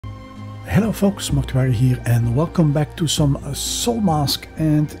Hello folks, Mortuary here and welcome back to some Soulmask.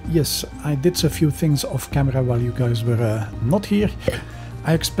 And yes, I did a few things off camera while you guys were not here.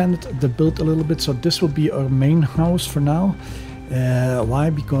 I expanded the build a little bit, so this will be our main house for now. Why?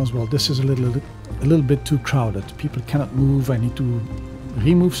 Because, well, this is a little bit too crowded. People cannot move. I need to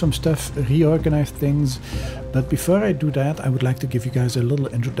remove some stuff, reorganize things. But before I do that, I would like to give you guys a little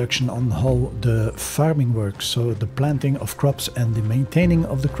introduction on how the farming works. So the planting of crops and the maintaining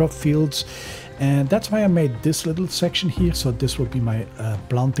of the crop fields. And that's why I made this little section here. So this will be my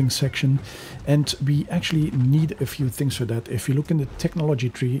planting section. And we actually need a few things for that. If you look in the technology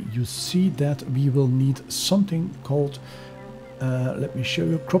tree, you see that we will need something called, let me show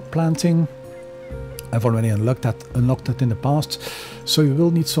you, crop planting. I've already unlocked that in the past. So you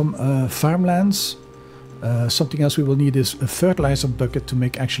will need some farmlands. Something else we will need is a fertilizer bucket to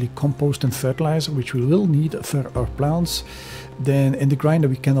make actually compost and fertilizer, which we will need for our plants. Then in the grinder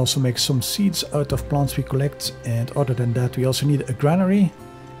we can also make some seeds out of plants we collect. And other than that, we also need a granary.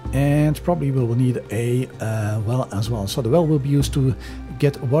 And probably we will need a well as well. So the well will be used to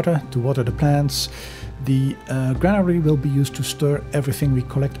get water, to water the plants. The granary will be used to store everything we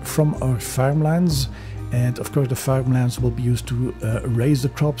collect from our farmlands. And of course the farmlands will be used to raise the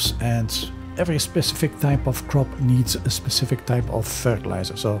crops, and every specific type of crop needs a specific type of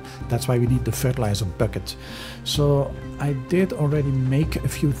fertilizer. So that's why we need the fertilizer bucket. So I did already make a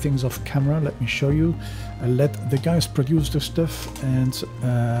few things off camera. Let me show you. I let the guys produce their stuff, and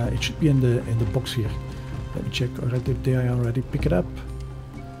it should be in the box here. Let me check already. Did I already pick it up?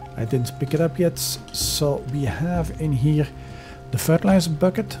 I didn't pick it up yet. So we have in here the fertilizer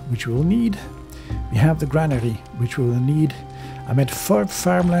bucket, which we will need. We have the granary, which we will need. I made 4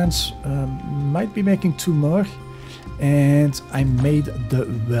 farmlands, might be making 2 more. And I made the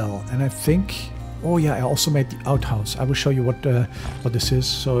well. And I think, oh yeah, I also made the outhouse. I will show you what this is.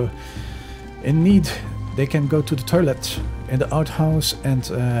 So in need, they can go to the toilet in the outhouse, and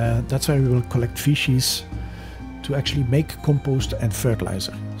that's where we will collect feces to actually make compost and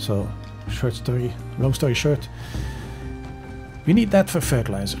fertilizer. So long story short, we need that for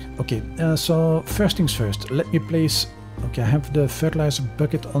fertilizer. Okay, so first things first, let me place, okay, I have the fertilizer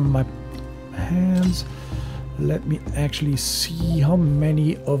bucket on my hands. Let me actually see how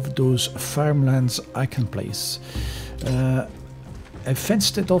many of those farmlands I can place. I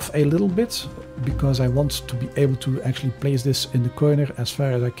fenced it off a little bit because I want to be able to actually place this in the corner as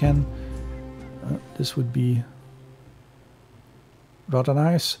far as I can. This would be rather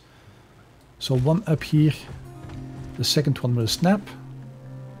nice. So 1 up here, the second one will snap.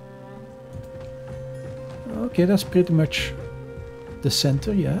 Okay, that's pretty much the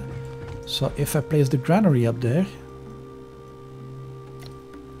center, yeah. So if I place the granary up there,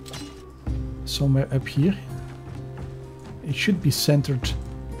 somewhere up here, it should be centered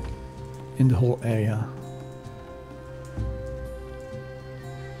in the whole area.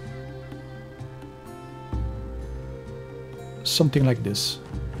 Something like this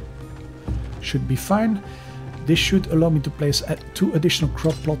should be fine. This should allow me to place 2 additional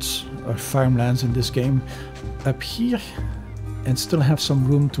crop plots or farmlands in this game up here, and still have some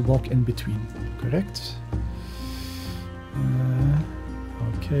room to walk in between. Correct?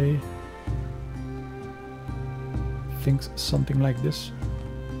 Okay. Think something like this.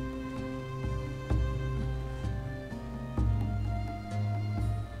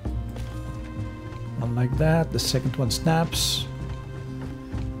 One like that. The second one snaps.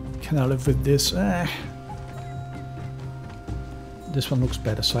 Can I live with this? This one looks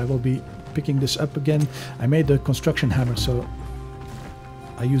better, so I will be picking this up again. I made the construction hammer, so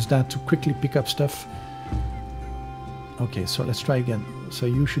I use that to quickly pick up stuff. Okay, so let's try again. So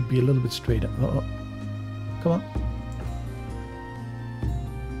you should be a little bit straighter. Uh-oh. Come on.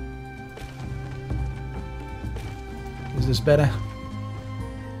 Is this better?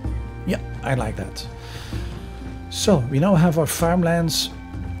 Yeah, I like that. So we now have our farmlands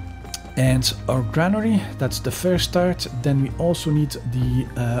and our granary. That's the first start. Then we also need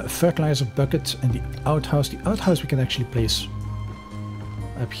the fertilizer bucket and the outhouse. The outhouse we can actually place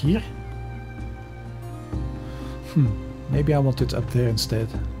up here. Maybe I want it up there instead.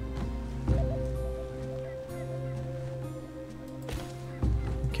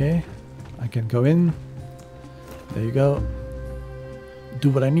 Okay, I can go in. There you go. Do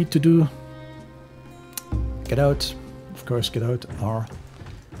what I need to do. Get out. Of course, get out.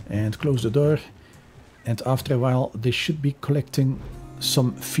 And close the door. And after a while, they should be collecting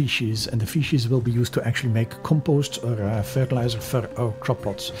some feces, and the feces will be used to actually make compost or fertilizer for our crop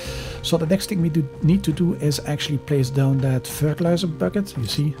plots. So the next thing we need to do is actually place down that fertilizer bucket. You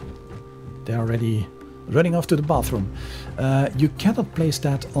see, they're already running off to the bathroom. You cannot place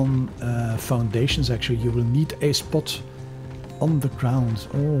that on foundations actually. You will need a spot on the ground.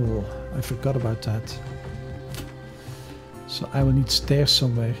 Oh, I forgot about that. So I will need stairs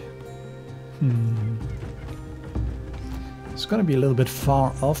somewhere. It's gonna be a little bit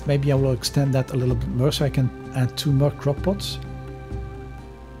far off. Maybe I will extend that a little bit more so I can add 2 more crop pots.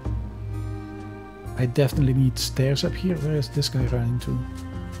 I definitely need stairs up here. Where is this guy running to?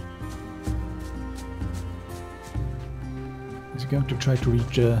 Is he going to try to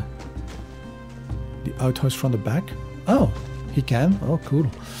reach the outhouse from the back? Oh, he can. Oh, cool.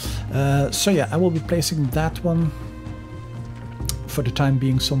 So yeah, I will be placing that one for the time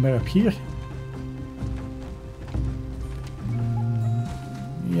being somewhere up here.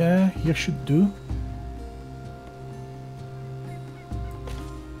 Yeah, here should do.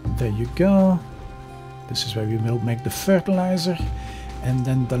 There you go. This is where we will make the fertilizer. And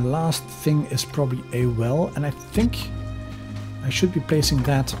then the last thing is probably a well. And I think I should be placing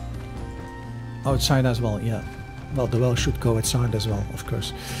that outside as well. Yeah. Well, the well should go outside as well, of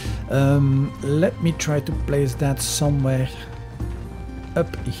course. Let me try to place that somewhere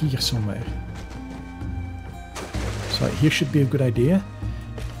up here somewhere. So here should be a good idea.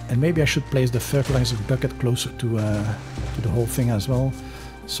 And maybe I should place the fertilizer bucket closer to the whole thing as well.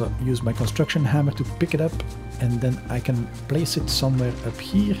 So use my construction hammer to pick it up, and then I can place it somewhere up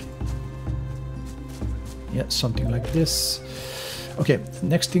here. Yeah, something like this. Okay,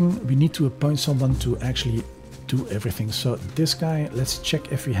 next thing, we need to appoint someone to actually do everything. So this guy, let's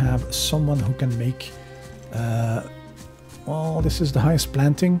check if we have someone who can make... well, this is the highest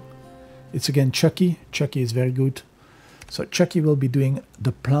planting. It's again Chucky. Chucky is very good. So Chucky will be doing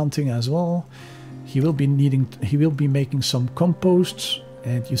the planting as well. He will be making some composts.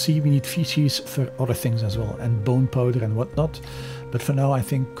 And you see we need feces for other things as well, and bone powder and whatnot. But for now I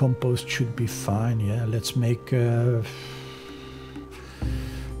think compost should be fine. Yeah, let's make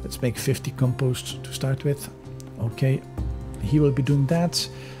 50 compost to start with. Okay, he will be doing that.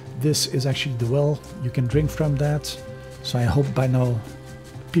 This is actually the well, you can drink from that. So I hope by now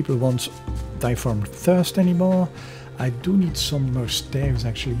people won't die from thirst anymore. I do need some more stairs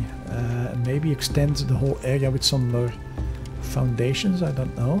actually. Maybe extend the whole area with some more foundations. I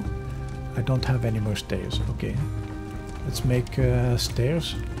don't know. I don't have any more stairs. Okay, let's make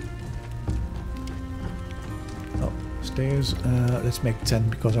stairs. Oh, stairs. Let's make 10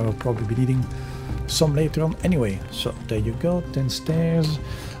 because I will probably be needing some later on anyway. So there you go, 10 stairs.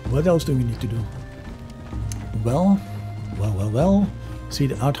 What else do we need to do? Well. See,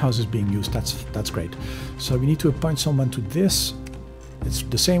 the outhouse is being used. That's great. So we need to appoint someone to this. It's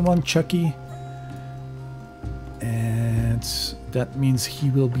the same one, Chucky. And that means he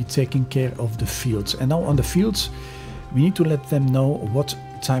will be taking care of the fields. And now on the fields, we need to let them know what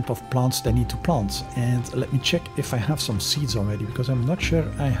type of plants they need to plant. And let me check if I have some seeds already, because I'm not sure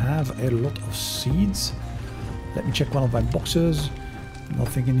I have a lot of seeds. Let me check one of my boxes.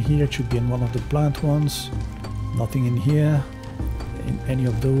 Nothing in here. It should be in one of the plant ones. Nothing in here. In any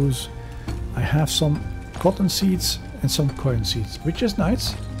of those. I have some cotton seeds and some corn seeds, which is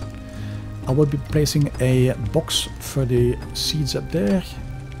nice. I will be placing a box for the seeds up there.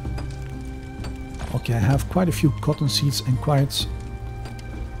 Okay, I have quite a few cotton seeds and quite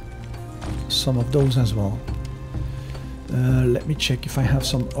some of those as well. Let me check if I have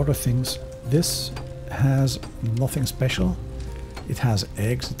some other things. This has nothing special. It has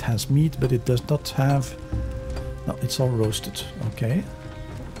eggs, it has meat, but it does not have... No, it's all roasted. Okay.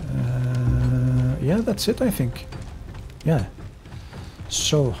 Yeah, that's it, I think. Yeah.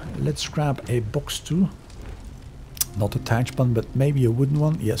 So, let's grab a box too. Not a thatch one, but maybe a wooden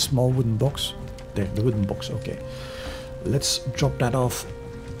one. Yeah, small wooden box. There, the wooden box, okay. Let's drop that off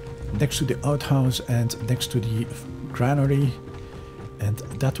next to the outhouse and next to the granary. And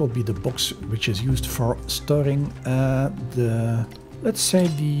that will be the box which is used for storing the, let's say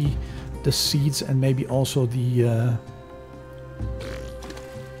the seeds, and maybe also the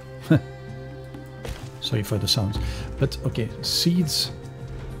sorry for the sounds, but okay, seeds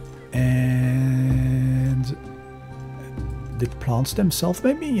and the plants themselves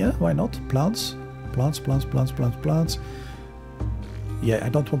maybe. Yeah, why not? Plants. Yeah, I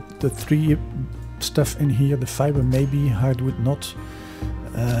don't want the 3 stuff in here. The fiber maybe, hardwood not.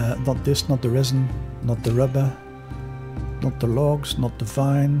 Not this, not the resin, not the rubber, not the logs, not the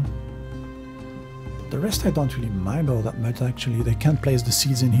vine. The rest I don't really mind all that much actually. They can place the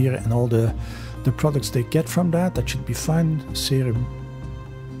seeds in here and all the products they get from that. That should be fine. Serum.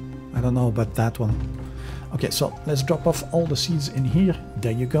 I don't know about that one. Okay, so let's drop off all the seeds in here.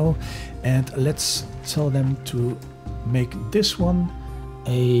 There you go. And let's tell them to make this one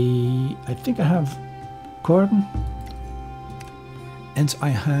a... I think I have corn. And I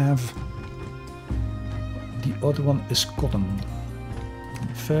have the other one is cotton.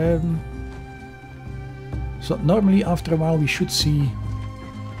 So normally after a while we should see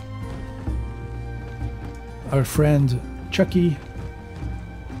our friend Chucky.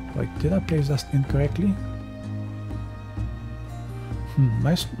 Wait, did I place that incorrectly?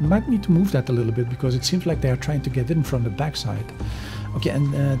 Might need to move that a little bit because it seems like they are trying to get in from the backside. Okay,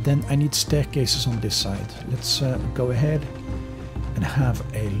 and then I need staircases on this side. Let's go ahead and have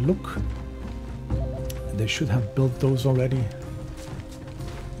a look. They should have built those already.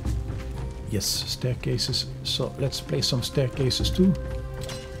 Yes, staircases. So let's place some staircases too.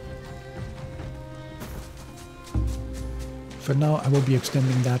 For now, I will be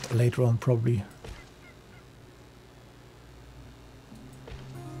extending that later on probably.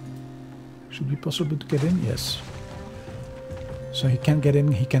 Should be possible to get in? Yes. So he can get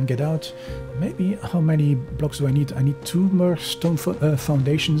in, he can get out. Maybe, how many blocks do I need? I need 2 more stone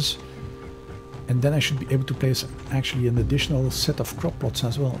foundations. And then I should be able to place actually an additional set of crop plots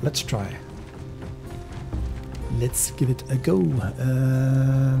as well. Let's try. Let's give it a go.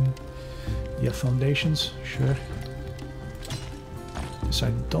 Yeah, foundations, sure. This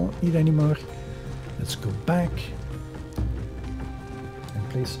I don't need anymore. Let's go back and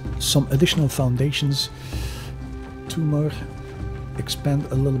place some additional foundations. 2 more. Expand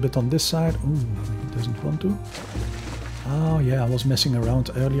a little bit on this side. Ooh, he doesn't want to. Oh yeah, I was messing around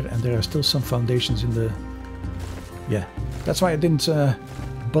earlier and there are still some foundations in the... Yeah, that's why I didn't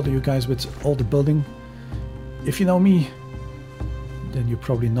bother you guys with all the building. If you know me, then you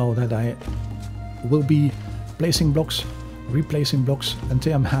probably know that I will be placing blocks, replacing blocks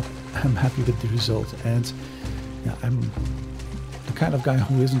until I'm happy with the result. And yeah, I'm the kind of guy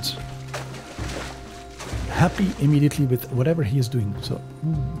who isn't happy immediately with whatever he is doing. So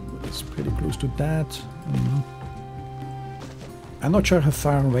it's pretty close to that. I'm not sure how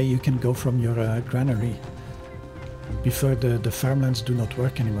far away you can go from your granary before the farmlands do not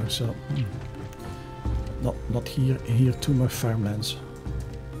work anymore. So not here. Here 2 more farmlands.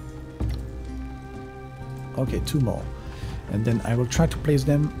 Okay, 2 more. And then I will try to place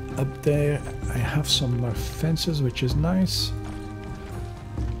them up there. I have some more fences, which is nice.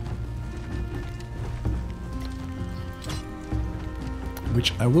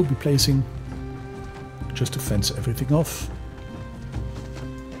 Which I will be placing just to fence everything off.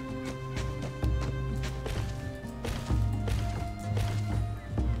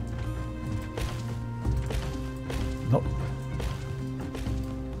 No.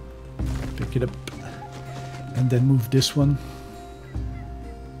 Pick it up. And then move this one.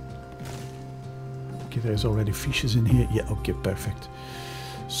 Okay, there's already fishes in here. Yeah, okay, perfect.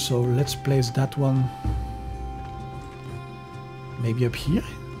 So let's place that one maybe up here.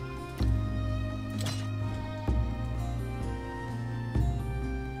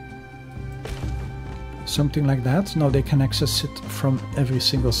 Something like that. Now they can access it from every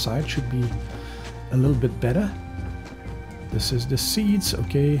single side. Should be a little bit better. This is the seeds.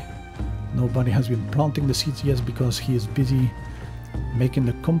 Okay. Nobody has been planting the seeds yet because he is busy making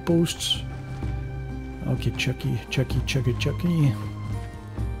the composts. Okay, Chucky.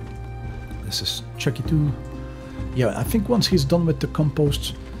 This is Chucky too. Yeah, I think once he's done with the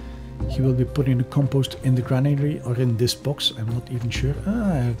compost, he will be putting the compost in the granary or in this box. I'm not even sure.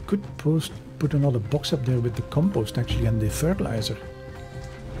 I could put another box up there with the compost actually and the fertilizer.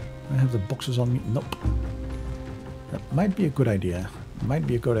 I have the boxes on me. Nope. That might be a good idea. Might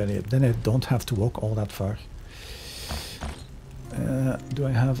be a good idea. Then I don't have to walk all that far. Do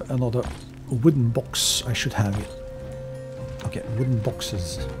I have another wooden box? I should have it. Okay, wooden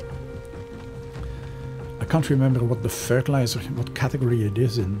boxes. I can't remember what the fertilizer, what category it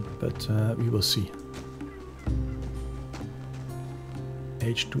is in, but we will see.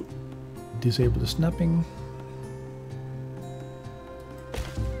 H to disable the snapping.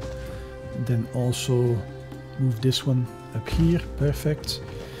 And then also move this one up here, perfect.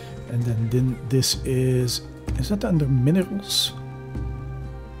 And then this is that under minerals?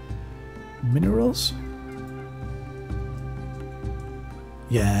 Minerals?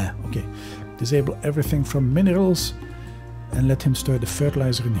 Yeah, okay. Disable everything from minerals and let him store the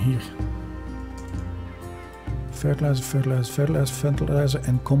fertilizer in here. Fertilizer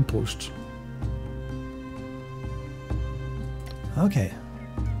and compost. Okay.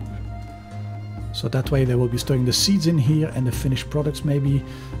 So that way they will be storing the seeds in here and the finished products, maybe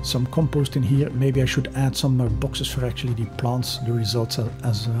some compost in here. Maybe I should add some more boxes for actually the plants, the results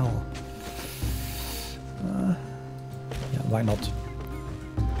as well. Yeah, why not?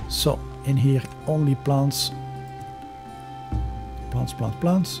 So in here only plants.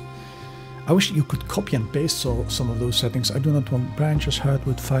 Plants. I wish you could copy and paste some of those settings. I do not want branches,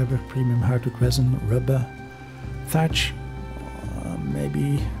 hardwood, fiber, premium hardwood resin, rubber, thatch,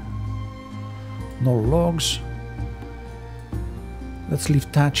 maybe no logs. Let's leave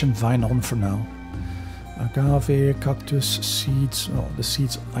thatch and vine on for now. Agave, cactus, seeds. Oh, the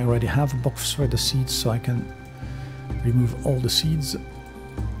seeds, I already have a box for the seeds, so I can remove all the seeds.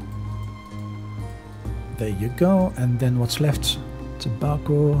 There you go. And then what's left?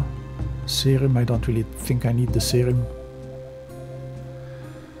 Tobacco, serum. I don't really think I need the serum.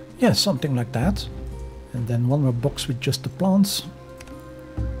 Yeah, something like that. And then one more box with just the plants.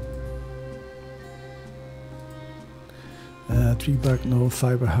 Tree bark, no,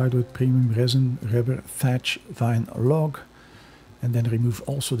 fiber, hardwood, premium, resin, rubber, thatch, vine, log. And then remove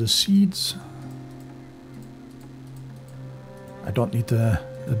also the seeds. I don't need a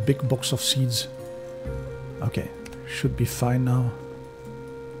big box of seeds. Okay, should be fine now.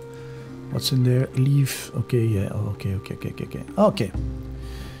 What's in there? Leaf. Okay, yeah, okay. Okay.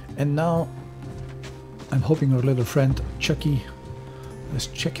 And now I'm hoping our little friend Chucky, let's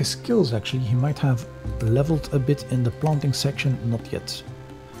check his skills actually. He might have leveled a bit in the planting section, not yet.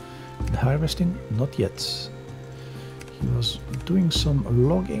 The harvesting, not yet. He was doing some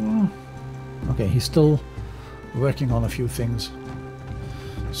logging. Okay, he's still working on a few things.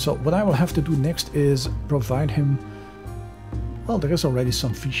 So what I will have to do next is provide him, well, there is already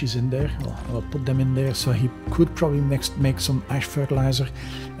some fishes in there. I'll put them in there, so he could probably next make some ash fertilizer.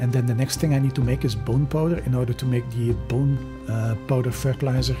 And then the next thing I need to make is bone powder in order to make the bone powder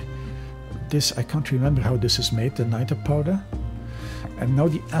fertilizer. This, I can't remember how this is made, the niter powder. And now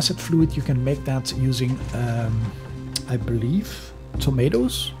the acid fluid, you can make that using, I believe,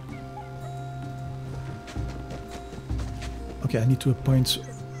 tomatoes. Okay, I need to appoint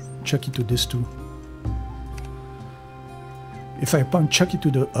Chucky to this too. If I appoint Chucky to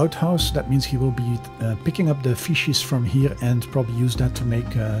the outhouse, that means he will be picking up the fishes from here and probably use that to make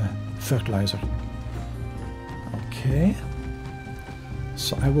fertilizer. Okay.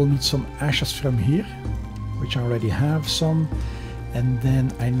 So I will need some ashes from here, which I already have some. And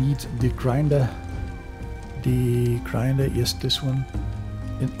then I need the grinder. Yes, this one.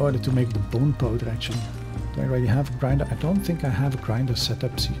 In order to make the bone powder actually. Do I already have a grinder? I don't think I have a grinder set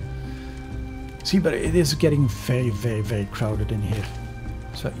up. See, but it is getting very crowded in here.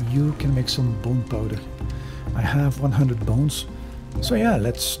 So you can make some bone powder. I have 100 bones. So yeah,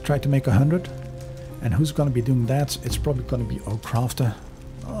 let's try to make 100. And who's going to be doing that? It's probably going to be our crafter.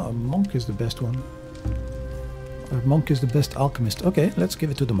 Oh, monk is the best one. Our monk is the best alchemist. Okay, let's give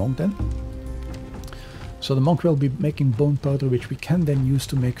it to the monk then. So the monk will be making bone powder, which we can then use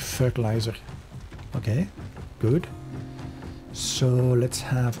to make fertilizer. Okay, good. So let's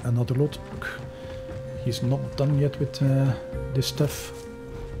have another look. He's not done yet with this stuff.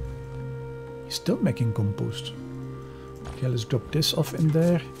 He's still making compost. Okay, let's drop this off in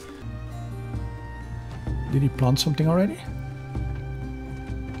there. Did he plant something already?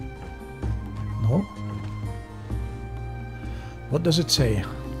 No? What does it say?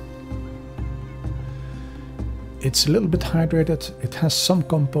 It's a little bit hydrated. It has some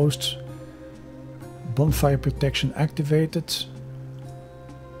compost. Bonfire protection activated.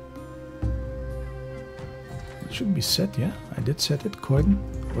 It should be set, yeah? I did set it. Cordon.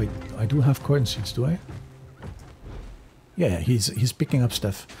 Wait, I do have cordon seeds, do I? Yeah, he's picking up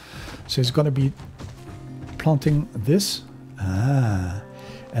stuff. So he's gonna be planting this. Ah.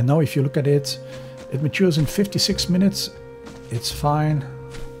 And now if you look at it, it matures in 56 minutes. It's fine.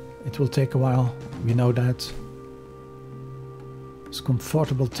 It will take a while. We know that. It's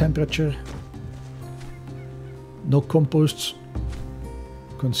comfortable temperature. No compost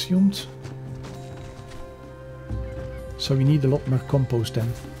consumed. So we need a lot more compost then,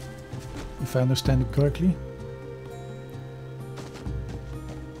 if I understand it correctly.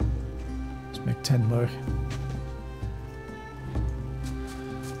 Let's make 10 more.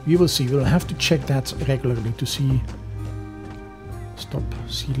 We will see. We'll have to check that regularly to see. Stop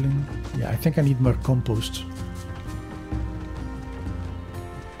seedling. Yeah, I think I need more compost.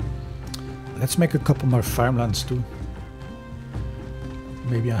 Let's make a couple more farmlands too.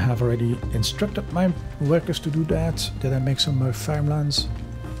 Maybe I have already instructed my workers to do that. Did I make some more farmlands?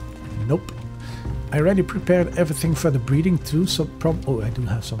 Nope. I already prepared everything for the breeding too, so oh, I do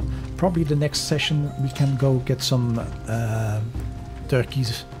have some. Probably the next session we can go get some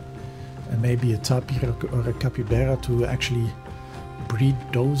turkeys and maybe a tapir or a capybara to actually breed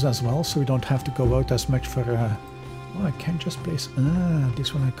those as well, so we don't have to go out as much for oh, I can just place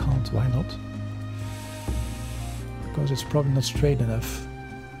this one I can't. Why not? Because it's probably not straight enough.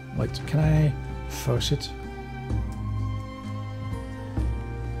 Wait, can I force it?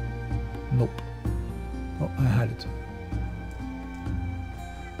 Nope. Oh, I had it.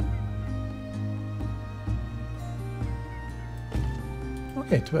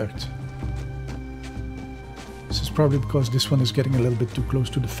 Okay, it worked. This is probably because this one is getting a little bit too close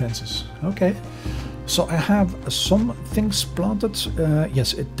to the fences. Okay. So I have some things planted.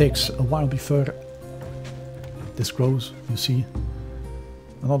 Yes, it takes a while before this grows, you see.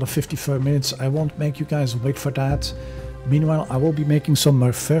 Another 55 minutes. I won't make you guys wait for that. Meanwhile, I will be making some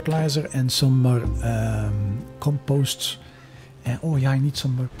more fertilizer and some more composts. And oh yeah, I need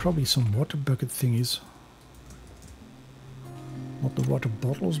some more, probably some water bucket thingies. Not the water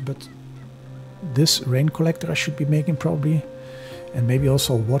bottles, but this rain collector I should be making probably. And maybe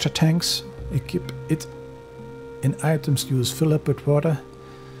also water tanks. Equip it in items used. Fill up with water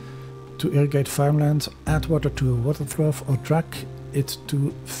to irrigate farmland. Add water to a water trough or drag it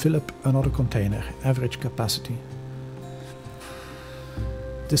to fill up another container. Average capacity.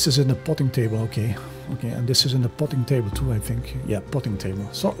 This is in the potting table, okay. Okay, and this is in the potting table too, I think. Yeah, potting table.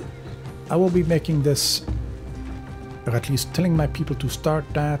 So I will be making this, or at least telling my people to start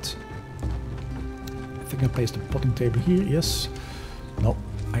that. I think I placed the potting table here, yes. No,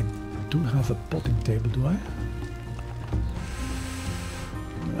 I do have a potting table, do I?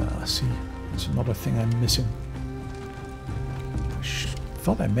 See, it's another thing I'm missing. I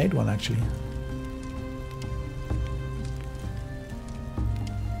thought I made one actually.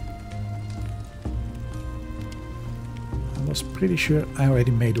 I was pretty sure I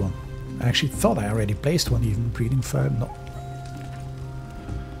already made one. I actually thought I already placed one, even breeding farm. No.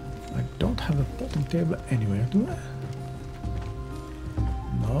 I don't have a potting table anywhere, do I?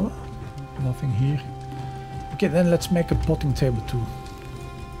 No, nothing here. Okay, then let's make a potting table too.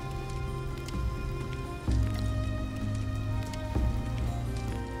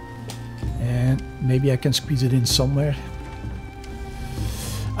 And maybe I can squeeze it in somewhere.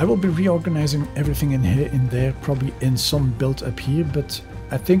 I will be reorganizing everything in here, in there, probably in some build up here, but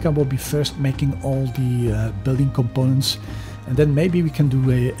I think I will be first making all the building components, and then maybe we can do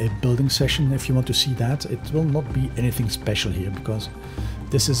a building session if you want to see that. It will not be anything special here because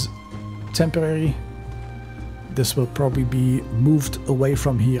this is temporary. This will probably be moved away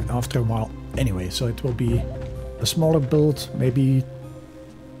from here after a while anyway, so it will be a smaller build, maybe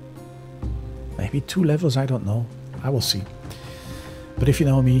 2 levels, I don't know. I will see. But if you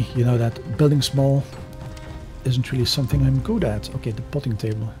know me, you know that building small isn't really something I'm good at. Okay, the potting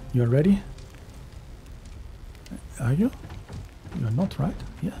table. You're ready? Are you? You're not, right?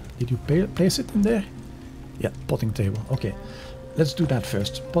 Yeah. Did you place it in there? Yeah, potting table. Okay. Let's do that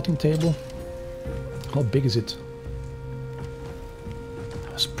first. Potting table. How big is it?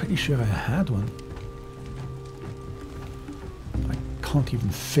 I was pretty sure I had one. I can't even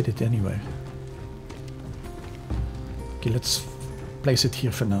fit it anywhere. Okay, let's place it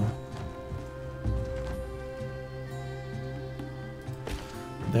here for now.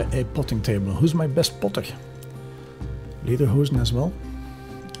 There, a potting table. Who's my best potter? Lederhosen as well.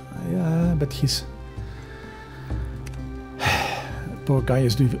 Yeah, but he's... Poor guy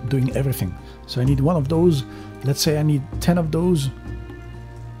is doing everything. So I need one of those. Let's say I need 10 of those.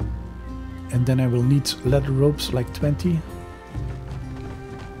 And then I will need leather ropes, like 20.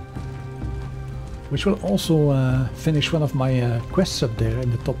 Which will also finish one of my quests up there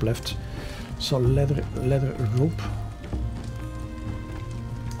in the top left. So leather rope.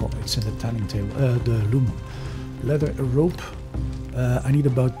 Oh, it's in the tanning table, the loom. Leather rope. I need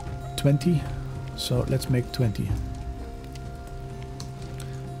about 20, so let's make 20.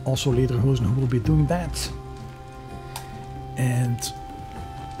 Also Lederhosen, who will be doing that. And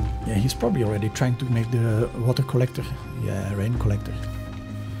yeah, he's probably already trying to make the water collector. Yeah, rain collector.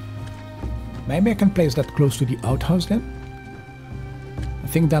 Maybe I can place that close to the outhouse then. I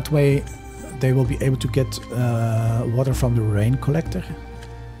think that way they will be able to get water from the rain collector.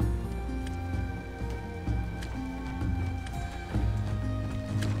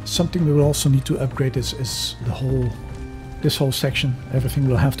 Something we will also need to upgrade is this whole section. Everything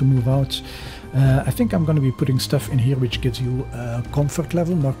will have to move out. I think I'm going to be putting stuff in here which gives you comfort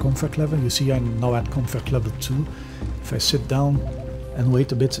level, more comfort level. You see I'm now at comfort level 2. If I sit down and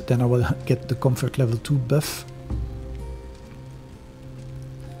wait a bit, then I will get the comfort level 2 buff.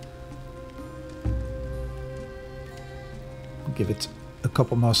 Give it a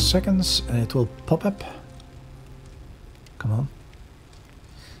couple more seconds and it will pop up. Come on.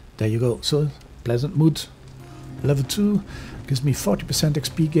 There you go. So, pleasant mood. Level 2 gives me 40%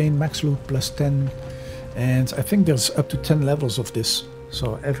 XP gain, max loot plus 10. And I think there's up to 10 levels of this.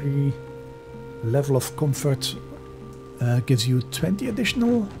 So every level of comfort gives you 20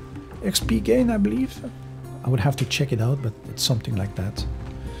 additional XP gain, I believe. I would have to check it out, but it's something like that.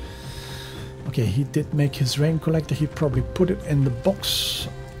 Okay, he did make his rain collector. He probably put it in the box.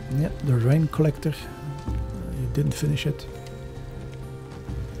 Yeah, the rain collector. He didn't finish it.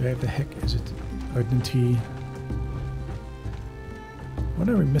 Where the heck is it? Or didn't he? What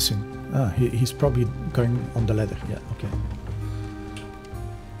are we missing? Ah, he's probably going on the ladder. Yeah, okay.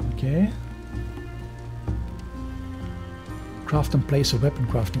 Okay. Craft and place a weapon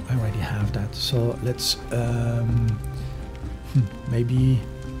crafting. I already have that. So let's maybe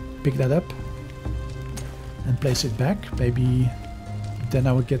pick that up and place it back. Maybe then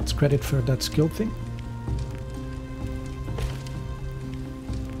I will get credit for that skill thing.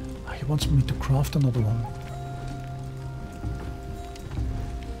 He wants me to craft another one.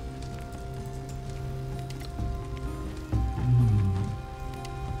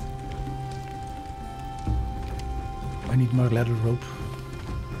 I need more ladder rope.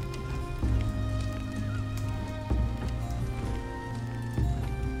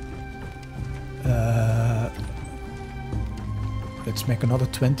 Let's make another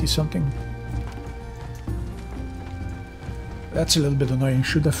 20 something. That's a little bit annoying.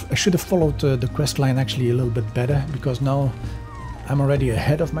 I should have followed the quest line actually a little bit better, because now I'm already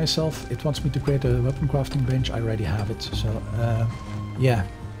ahead of myself. It wants me to create a weapon crafting bench. I already have it. So yeah.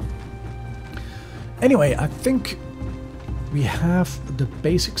 Anyway, I think we have the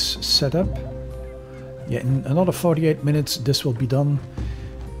basics set up. Yeah, in another 48 minutes this will be done.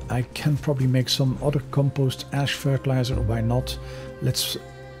 I can probably make some other compost, ash fertilizer, why not? Let's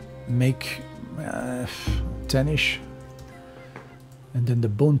make 10-ish. And then the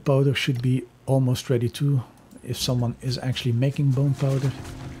bone powder should be almost ready too. If someone is actually making bone powder,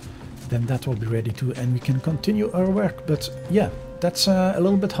 then that will be ready too, and we can continue our work. But yeah, that's a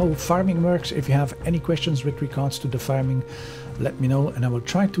little bit how farming works. If you have any questions with regards to the farming, let me know and I will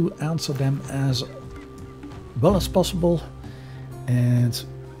try to answer them as well as possible. And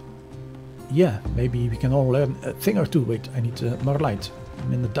yeah, maybe we can all learn a thing or two. Wait, I need more light.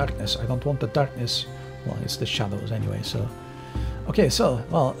 I'm in the darkness. I don't want the darkness. Well, it's the shadows anyway, so... Okay, so,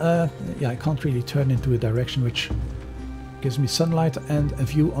 well, yeah, I can't really turn into a direction which gives me sunlight and a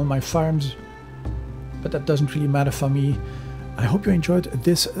view on my farms, but that doesn't really matter for me. I hope you enjoyed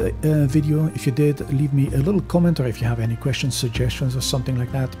this video. If you did, leave me a little comment, or if you have any questions, suggestions or something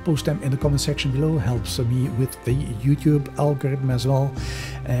like that, post them in the comment section below. Helps me with the YouTube algorithm as well.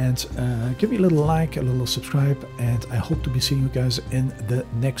 And give me a little like, a little subscribe, and I hope to be seeing you guys in the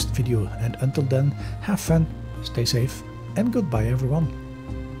next video. And until then, have fun, stay safe, and goodbye everyone.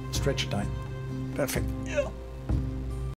 Stretch time. Perfect. Yeah.